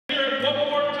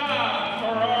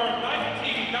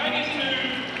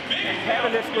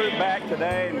Having this group back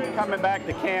today and coming back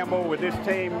to Campbell with this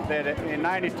team that in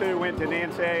 '92 went to the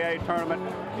NCAA tournament,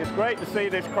 it's great to see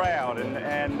this crowd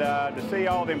and to see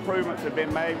all the improvements that have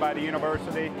been made by the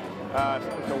university.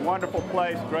 It's a wonderful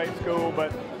place, great school,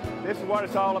 but this is what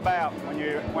it's all about. When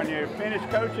you finish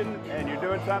coaching and you're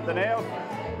doing something else,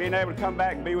 being able to come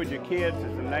back and be with your kids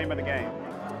is the name of the game.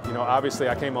 You know, obviously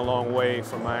I came a long way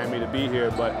from Miami to be here,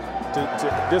 but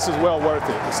this is well worth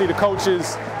it. To see the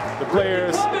coaches, the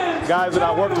players, guys that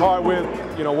I worked hard with,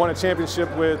 you know, won a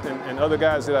championship with, and other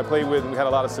guys that I played with, and we had a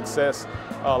lot of success,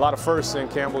 a lot of firsts in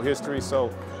Campbell history. So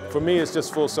for me, it's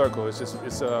just full circle. It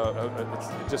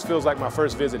just feels like my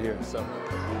first visit here. So.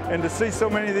 And to see so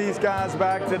many of these guys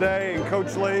back today, and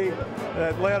Coach Lee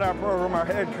that led our program, our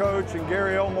head coach, and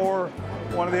Gary Elmore,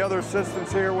 one of the other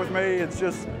assistants here with me, it's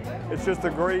just a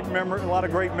great memory, a lot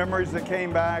of great memories that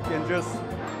came back, and just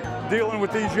dealing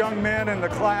with these young men and the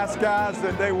class guys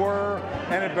that they were,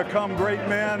 and have become great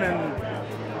men and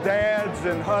dads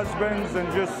and husbands, and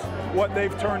just what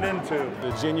they've turned into.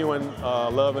 The genuine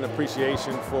love and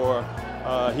appreciation for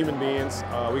human beings.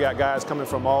 We got guys coming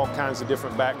from all kinds of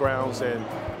different backgrounds, and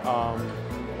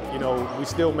you know, we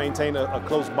still maintain a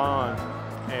close bond.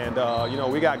 And you know,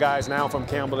 we got guys now from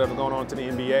Campbell that have gone on to the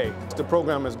NBA. The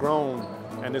program has grown,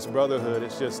 and this brotherhood,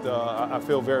 it's just, I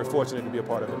feel very fortunate to be a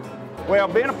part of it. Well,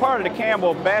 being a part of the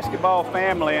Campbell basketball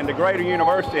family and the greater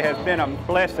university has been a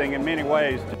blessing in many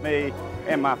ways to me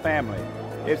and my family.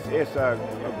 It's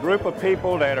a group of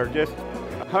people that are just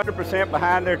 100%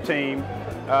 behind their team.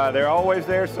 They're always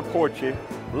there to support you.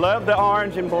 Love the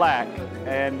orange and black,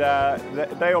 and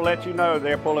they'll let you know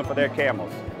they're pulling for their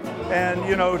Camels. And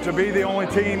you know, to be the only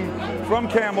team from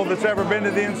Campbell that's ever been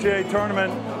to the NCAA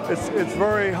tournament, it's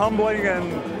very humbling,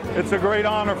 and it's a great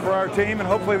honor for our team, and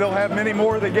hopefully they'll have many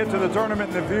more that get to the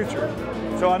tournament in the future.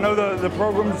 So I know the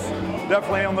program's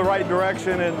definitely on the right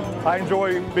direction, and I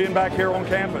enjoy being back here on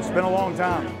campus. It's been a long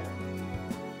time.